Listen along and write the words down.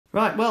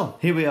Right, well,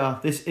 here we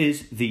are. This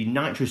is the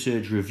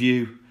Nitrosurge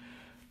review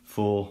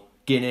for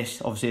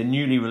Guinness. Obviously a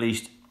newly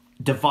released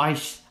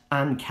device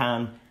and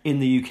can in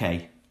the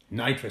UK.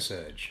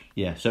 Nitrosurge.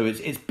 Yeah, so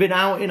it's been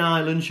out in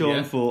Ireland,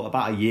 Sean, for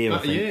about a year, I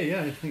think. About a year,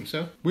 yeah, I think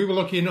so. We were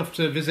lucky enough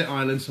to visit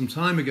Ireland some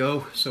time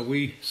ago, so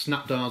we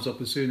snapped ours up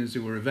as soon as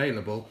they were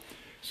available.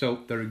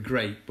 So they're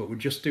great, but we're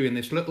just doing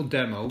this little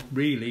demo,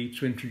 really,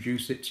 to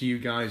introduce it to you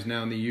guys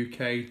now in the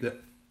UK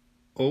that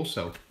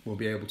also will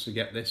be able to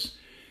get this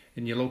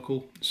in your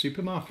local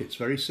supermarkets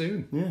very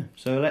soon. Yeah,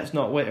 so let's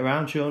not wait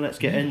around, Sean. Let's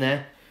get in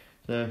there.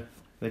 So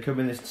they come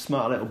in this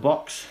smart little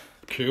box.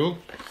 Cool.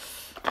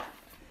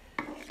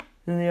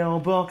 In the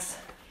old box.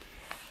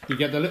 You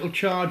get the little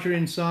charger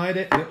inside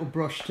it, a little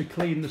brush to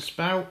clean the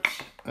spout,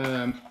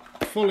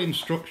 full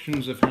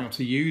instructions of how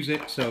to use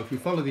it. So if you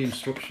follow the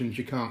instructions,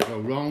 you can't go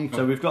wrong.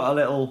 So we've got a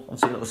little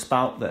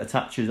spout that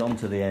attaches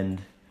onto the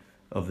end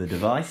of the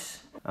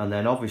device. And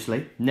then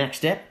obviously, next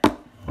step,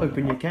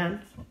 open your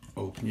can.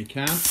 Open your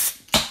can.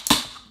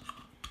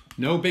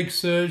 No big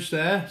surge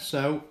there,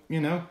 so, you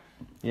know.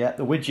 Yeah,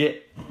 the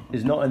widget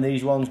is not in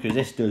these ones because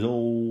this does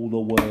all the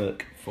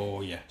work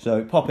for you.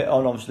 So pop it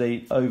on,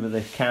 obviously, over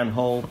the can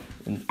hole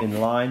in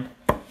line,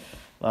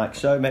 like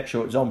so. Make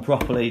sure it's on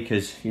properly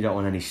because you don't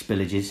want any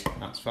spillages.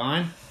 That's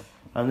fine.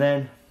 And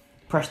then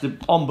press the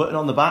on button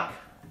on the back,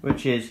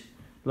 which is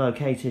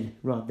located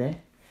right there.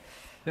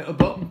 Little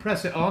button,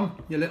 press it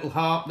on. Your little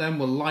heart then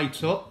will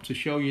light up to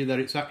show you that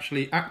it's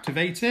actually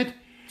activated.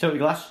 Tilt your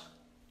glass.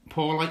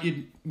 Pour like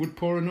you would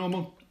pour a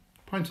normal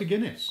pint of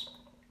Guinness.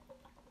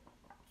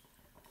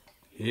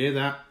 Hear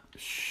that?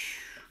 Shh.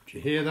 Do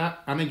you hear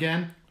that? And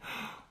again,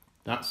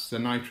 that's the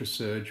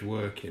Nitrosurge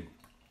working.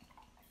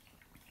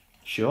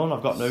 Sean,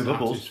 I've got no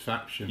bubbles.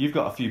 Satisfaction. You've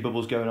got a few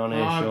bubbles going on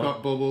here, I've Sean.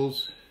 got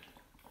bubbles.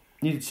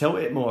 You need to tilt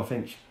it more, I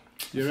think.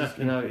 You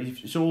reckon? You know,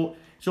 it's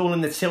all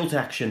in the tilt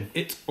action.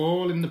 It's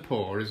all in the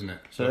pour, isn't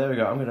it? So there we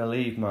go. I'm going to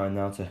leave mine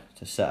now to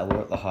settle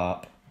at the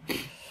harp.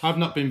 I've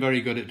not been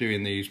very good at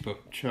doing these,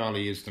 but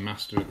Charlie is the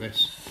master at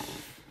this.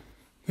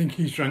 I think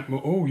he's drank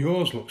more. Oh,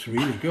 yours looks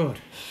really good.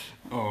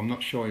 Oh, I'm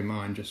not showing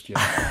mine just yet.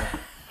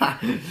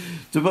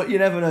 So, but you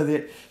never know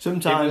that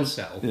sometimes it will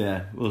sell.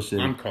 Yeah, we'll see.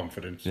 I'm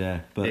confident.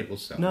 Yeah, but it will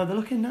sell. No, they're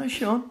looking nice,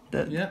 Sean.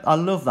 Yeah. I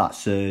love that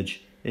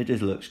surge. It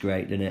just looks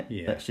great, doesn't it?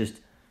 Yeah. That's just.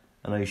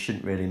 I know you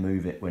shouldn't really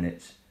move it when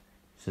it's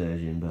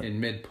surging, but in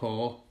mid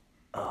pour.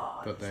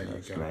 Oh, but there you go.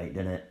 Looks great,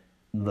 doesn't it?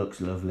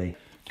 Looks lovely.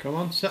 Come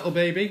on, settle,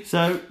 baby.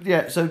 So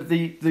yeah, so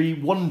the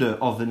wonder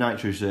of the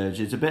Nitrosurge,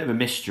 it's a bit of a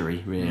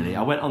mystery, really.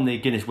 I went on the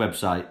Guinness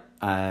website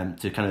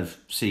to kind of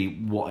see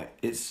what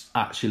it's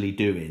actually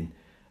doing,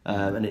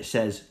 and it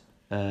says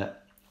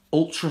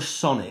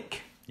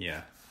ultrasonic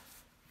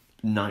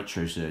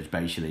Nitrosurge,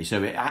 basically.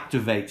 So it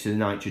activates the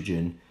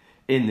nitrogen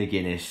in the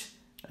Guinness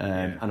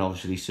and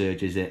obviously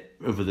surges it,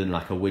 other than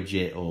like a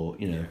widget or,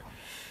 you know.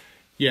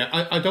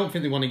 Yeah, I don't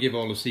think they want to give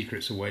all the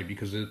secrets away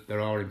because there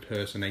are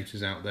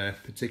impersonators out there,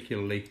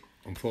 particularly,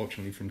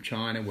 unfortunately, from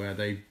China, where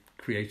they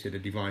created a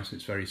device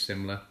that's very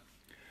similar.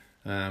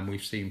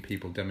 We've seen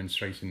people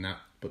demonstrating that,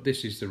 but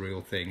this is the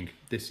real thing.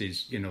 This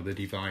is, you know, the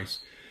device.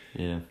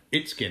 Yeah.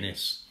 It's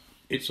Guinness.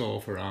 It's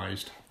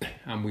authorised,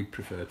 and we'd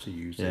prefer to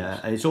use it.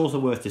 Yeah, and it's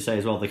also worth to say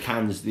as well, the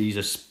cans, these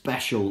are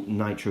special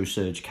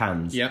Nitrosurge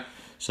cans. Yeah.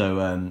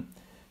 So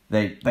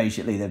they've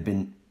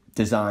been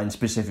designed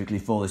specifically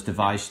for this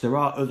device. There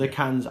are other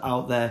cans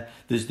out there.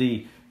 There's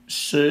the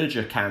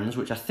Surger cans,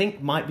 which I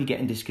think might be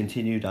getting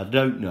discontinued. I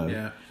don't know.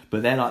 Yeah.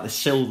 But they're like the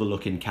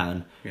silver-looking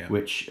can,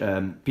 which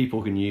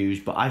people can use.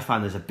 But I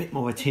find there's a bit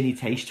more of a tinny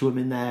taste to them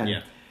in there.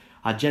 Yeah.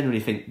 I generally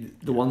think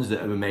the ones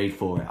that are made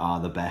for it are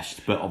the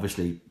best, but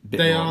obviously a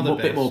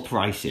bit more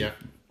pricey. Yeah,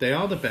 they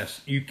are the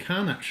best. You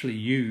can actually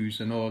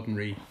use an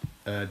ordinary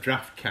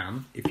draft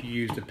can if you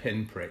used a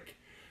pinprick,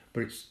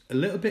 but it's a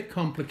little bit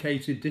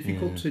complicated,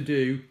 difficult to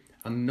do,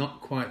 and not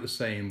quite the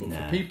same. But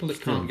for people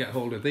that can't get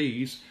hold of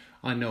these,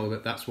 I know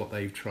that that's what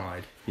they've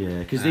tried. Yeah,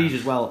 because these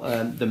as well,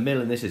 the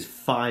mil in this is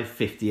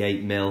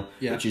 558 mil,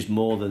 which is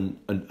more than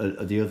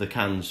the other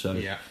cans.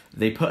 So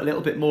they put a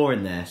little bit more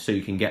in there so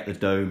you can get the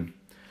dome.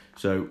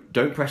 So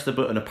don't press the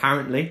button,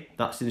 apparently.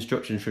 That's the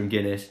instructions from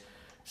Guinness.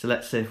 So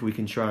let's see if we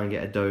can try and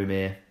get a dome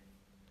here.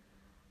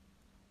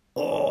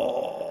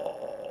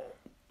 Oh!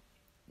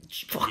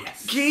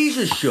 Yes.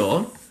 Jesus,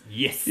 Sean.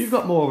 Yes. You've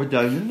got more of a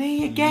dome than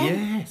me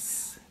again.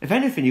 Yes. If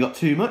anything, you got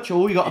too much,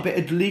 or you got a bit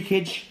of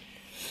leakage.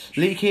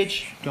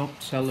 Don't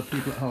tell the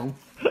people at home.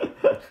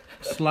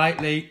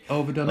 Slightly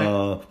overdone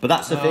it. But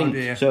that's the thing.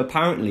 Dear. So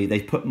apparently they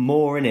put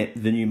more in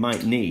it than you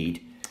might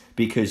need,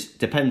 because it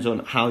depends on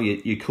how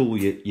you cool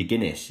your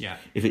Guinness. Yeah.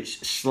 If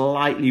it's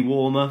slightly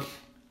warmer,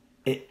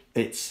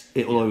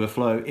 it'll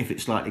overflow. If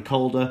it's slightly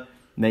colder,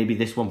 maybe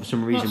this one for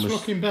some reason That's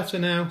looking better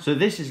now. So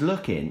this is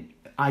looking,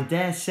 I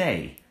dare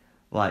say,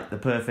 like the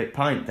perfect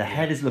pint. The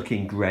head is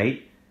looking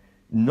great.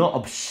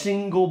 Not a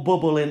single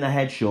bubble in the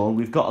head, Sean.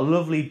 We've got a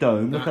lovely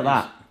dome. Look at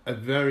that. A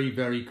very,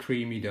 very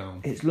creamy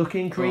dome. It's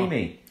looking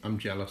creamy. Oh, I'm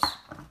jealous.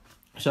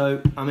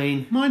 So, I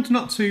mean... Mine's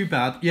not too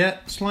bad. Yeah,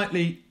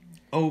 slightly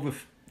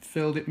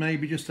overfilled it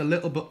maybe just a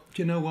little, but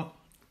do you know what?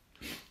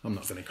 I'm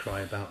not going to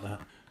cry about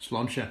that.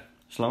 Sláinte.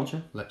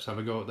 Sláinte. Let's have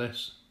a go at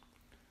this.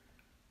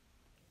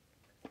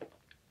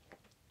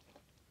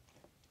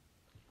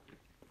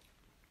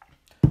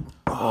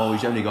 Oh,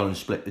 he's only gone and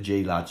split the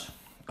G, lads.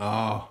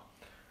 Oh.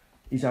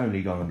 He's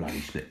only gone and bloody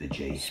split the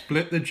G.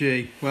 Split the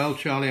G. Well,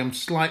 Charlie, I'm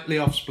slightly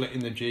off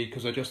splitting the G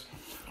because I just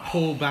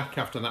pulled back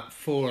after that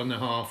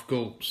 4.5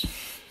 gulps.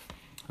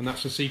 And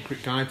that's the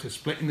secret guide to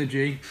splitting the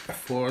G.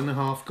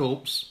 4.5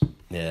 gulps.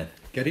 Yeah.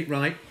 Get it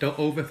right. Don't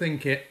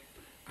overthink it.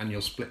 And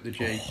you'll split the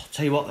G. Oh,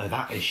 tell you what though,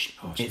 that is...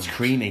 it's nice,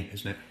 creamy.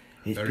 Isn't it?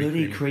 It's very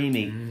bloody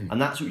creamy.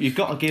 And that's... You've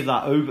got to give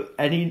that over...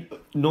 Any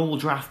normal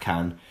draft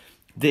can,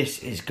 this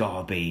has got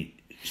to be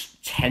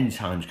 10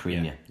 times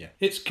creamier. Yeah.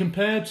 It's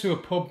compared to a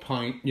pub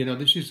pint. You know,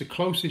 this is the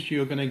closest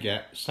you're going to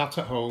get, sat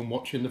at home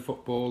watching the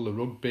football, the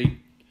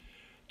rugby,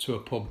 to a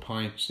pub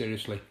pint,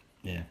 seriously.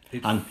 Yeah.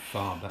 It's and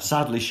far better.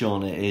 Sadly,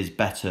 Sean, it is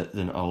better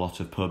than a lot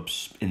of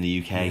pubs in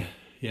the UK.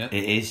 Yeah.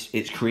 It is.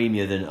 It's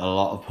creamier than a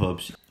lot of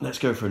pubs. Let's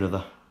go for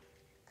another.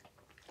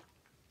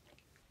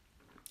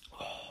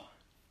 Oh.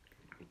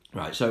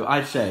 Right, so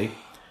I'd say,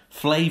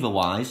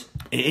 flavour-wise,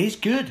 it is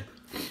good.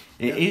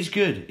 It is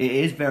good. It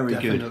is very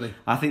good.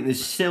 I think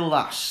there's still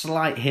that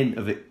slight hint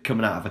of it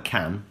coming out of a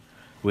can,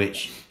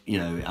 which, you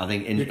know, I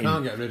think... You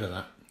can't get rid of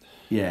that.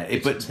 Yeah,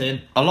 but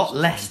a lot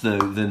less though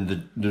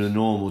than the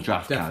normal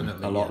draft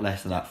Definitely, can. A lot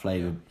less of that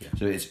flavour. Yeah.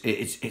 So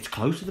it's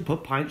close to the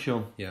pub pint,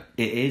 Sean. Yeah,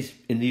 it is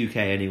in the UK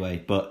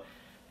anyway. But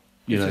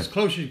you know, as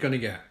close as you're going to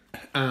get,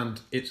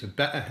 and it's a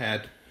better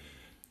head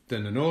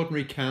than an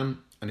ordinary can,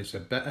 and it's a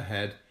better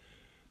head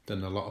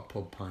than a lot of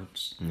pub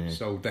pints. Yeah.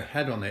 So the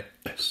head on it,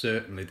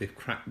 certainly they've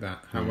cracked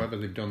that. However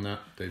they've done that,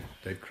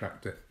 they've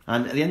cracked it.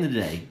 And at the end of the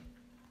day,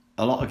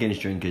 a lot of Guinness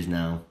drinkers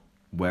now,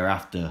 we're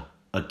after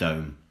a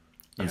dome.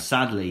 And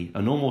sadly,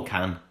 a normal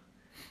can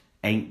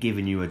ain't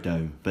giving you a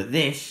dome. But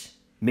this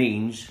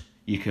means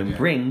you can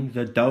bring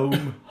the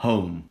dome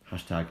home.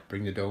 Hashtag.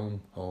 Bring the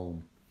dome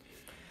home.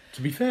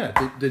 To be fair,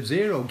 the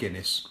Zero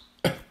Guinness,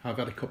 I've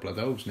had a couple of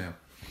those now.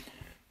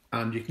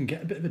 And you can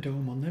get a bit of a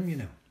dome on them, you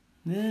know.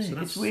 Yeah, so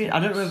it's weird. I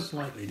don't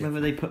know whether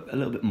they put a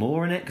little bit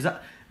more in it. Because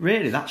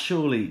that's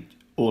surely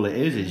all it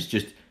is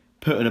just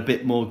putting a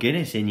bit more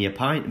Guinness in your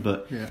pint.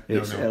 But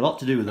it's a lot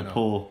to do with the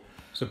pour.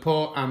 So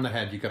pour and the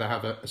head, you've got to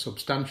have a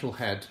substantial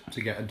head to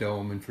get a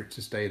dome and for it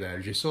to stay there.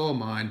 As you saw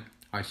mine,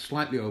 I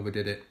slightly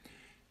overdid it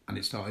and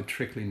it started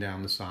trickling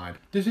down the side.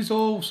 This is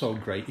also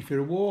great if you're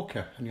a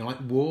walker and you're like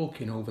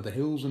walking over the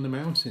hills and the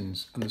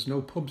mountains and there's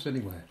no pubs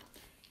anywhere.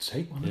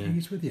 Take one of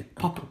these with you.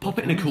 Pop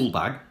it in a cool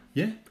bag.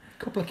 Yeah,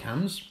 a couple of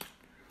cans.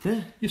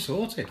 Yeah. You're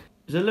sorted.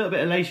 There's a little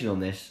bit of elation on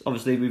this.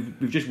 Obviously,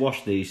 we've just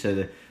washed these,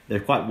 so they're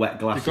quite wet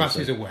glasses. The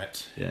glasses are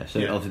wet. Yeah,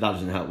 so obviously that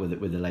doesn't help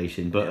with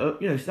elation.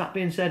 But you know, that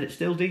being said, it's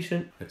still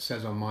decent. It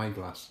says on my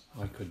glass,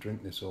 I could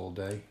drink this all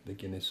day. The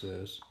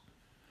Guinnesseurs.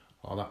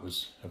 Oh, that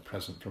was a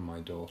present from my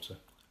daughter.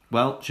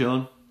 Well,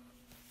 Sean,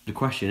 the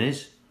question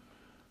is,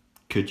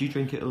 could you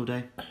drink it all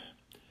day?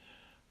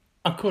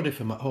 I could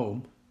if I'm at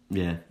home.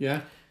 Yeah.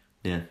 Yeah.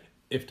 Yeah.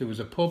 If there was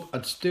a pub,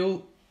 I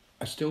still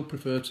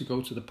prefer to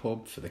go to the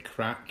pub for the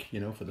crack, you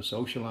know, for the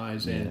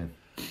socialising,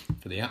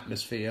 for the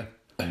atmosphere.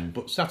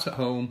 But sat at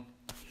home,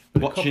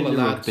 with watching a couple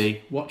of lads,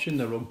 watching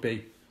the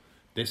rugby,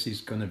 this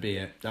is going to be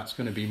it. That's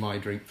going to be my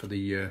drink for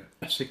the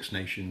Six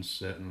Nations,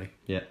 certainly.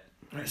 Yeah.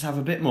 Let's have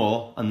a bit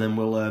more, and then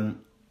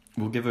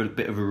we'll give it a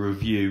bit of a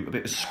review, a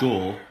bit of a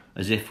score,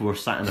 as if we're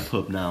sat in a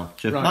pub now.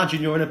 So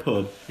imagine you're in a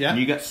pub and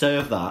you get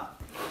served that.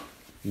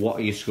 What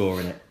are you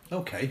scoring it?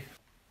 Okay.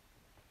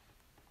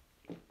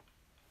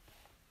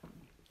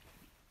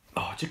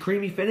 Oh, it's a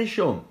creamy finish,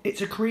 Sean.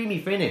 It's a creamy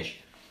finish.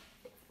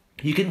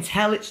 You can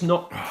tell it's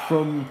not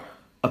from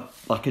a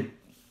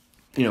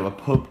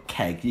pub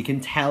keg. You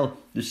can tell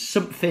there's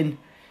something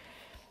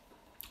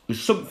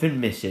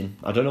missing.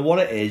 I don't know what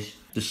it is.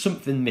 There's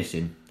something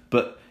missing,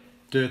 but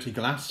dirty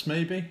glass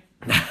maybe.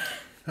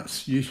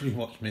 That's usually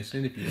what's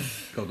missing if you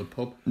go to the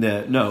pub.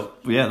 No,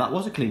 that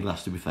was a clean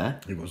glass. To be fair,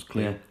 it was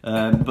clean.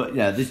 Yeah. But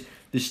yeah,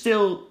 there's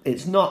still,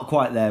 it's not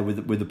quite there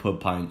with the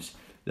pub pints.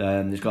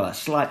 There's got that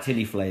slight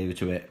tinny flavour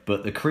to it,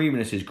 but the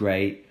creaminess is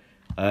great.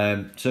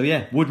 So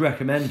yeah, would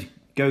recommend.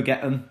 Go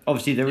get them.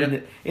 Obviously,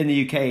 they're in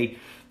the UK.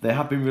 They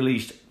have been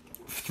released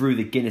through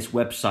the Guinness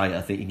website.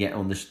 I think you can get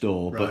on the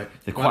store, but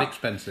they're quite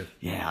expensive.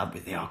 Yeah,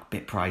 but they are a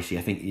bit pricey.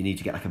 I think you need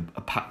to get like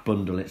a pack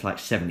bundle. It's like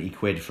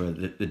 £70 for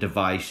the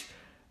device,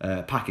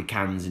 pack of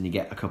cans, and you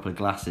get a couple of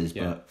glasses.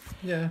 Yeah.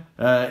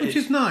 But which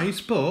is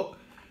nice. But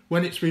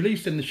when it's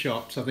released in the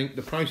shops, I think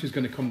the price is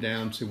going to come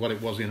down to what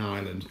it was in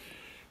Ireland,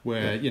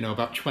 where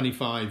about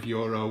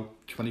 €25,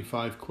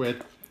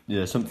 £25.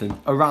 Yeah, something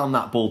around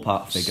that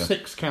ballpark figure.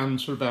 6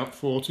 cans for about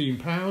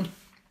 £14.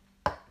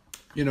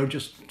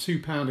 Just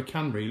 £2 a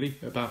can, really,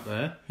 about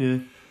there. Yeah.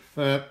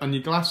 And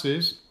your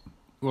glasses,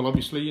 well,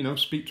 obviously,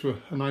 speak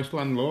to a nice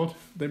landlord.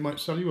 They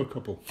might sell you a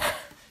couple.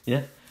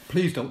 Yeah.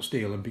 Please don't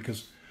steal them,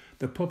 because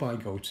the pub I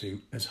go to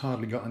has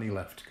hardly got any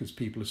left because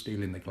people are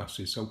stealing the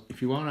glasses. So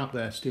if you are out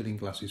there stealing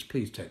glasses,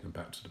 please take them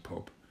back to the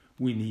pub.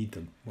 We need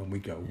them when we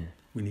go.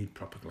 We need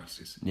proper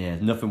glasses. Yeah,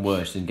 nothing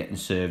worse than getting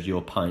served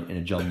your pint in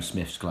a John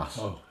Smith's glass.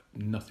 Oh,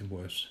 nothing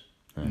worse.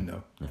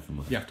 No. Nothing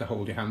worse. You have to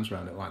hold your hands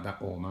around it like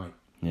that all night.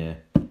 Yeah.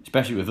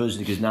 Especially with us,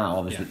 because now,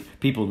 obviously,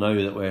 people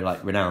know that we're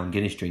like renowned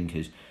Guinness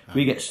drinkers.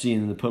 We get seen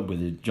in the pub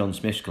with a John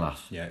Smith's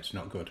glass. Yeah, it's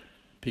not good.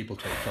 People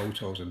take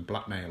photos and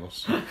blackmail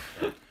us.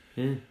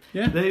 Yeah.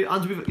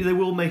 They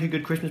will make a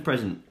good Christmas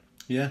present.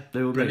 Yeah,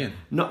 they will. Brilliant.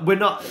 We're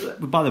not.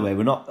 By the way,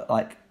 we're not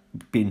like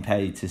being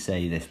paid to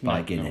say this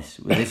by Guinness.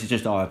 No. This is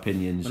just our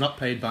opinions. We're not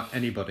paid by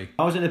anybody. If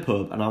I was in a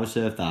pub and I was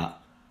served that,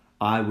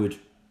 I would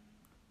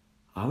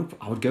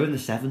go in the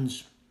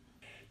 7s.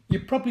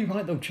 You're probably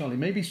right though, Charlie.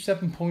 Maybe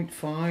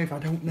 7.5. I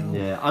don't know.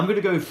 Yeah, I'm going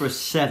to go for a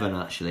 7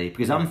 actually,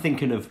 because I'm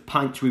thinking of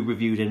pints we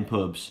reviewed in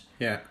pubs.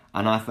 Yeah.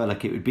 And I felt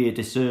like it would be a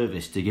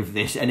disservice to give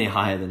this any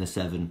higher than a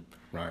 7.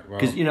 Right. Well,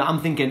 because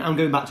I'm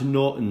going back to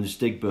Norton's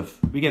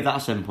Stigbuff. We gave that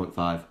a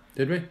 7.5.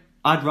 Did we?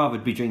 I'd rather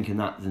be drinking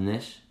that than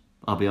this.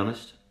 I'll be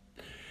honest.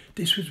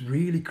 This was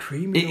really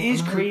creamy. It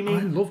is creamy. I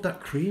love that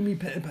creamy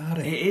bit about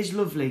it. It is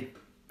lovely.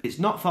 It's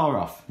not far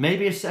off.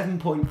 Maybe a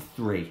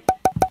 7.3.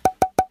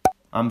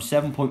 I'm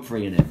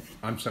 7.3 in it.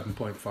 I'm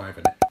 7.5 in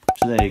it.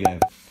 So there you go.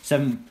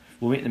 7.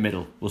 We'll meet in the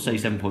middle. We'll say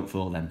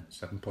 7.4 then.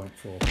 7.4.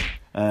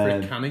 For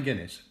a can of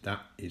Guinness, that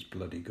is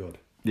bloody good.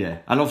 Yeah,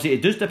 and obviously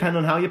it does depend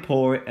on how you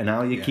pour it and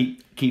how you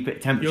keep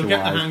it temperature-wise. You'll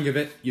get the hang of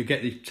it. You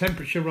get the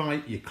temperature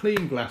right, you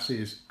clean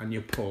glasses, and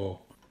you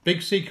pour.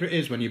 Big secret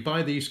is when you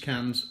buy these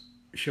cans,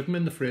 shove them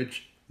in the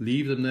fridge,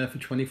 leave them there for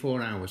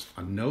 24 hours.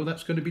 I know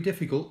that's going to be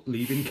difficult,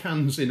 leaving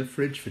cans in a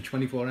fridge for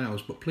 24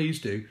 hours, but please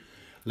do.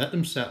 Let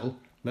them settle,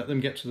 let them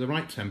get to the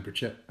right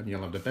temperature, and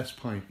you'll have the best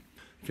pint.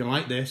 If you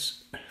like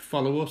this,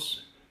 follow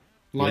us,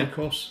 like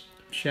us,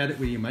 share it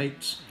with your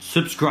mates.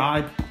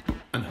 Subscribe.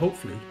 And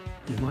hopefully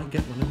you might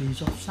get one of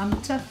these off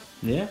Santa.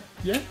 Yeah.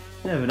 Yeah.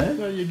 Never know.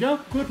 There you go.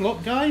 Good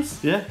luck,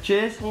 guys. Yeah,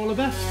 cheers. All the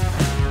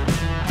best.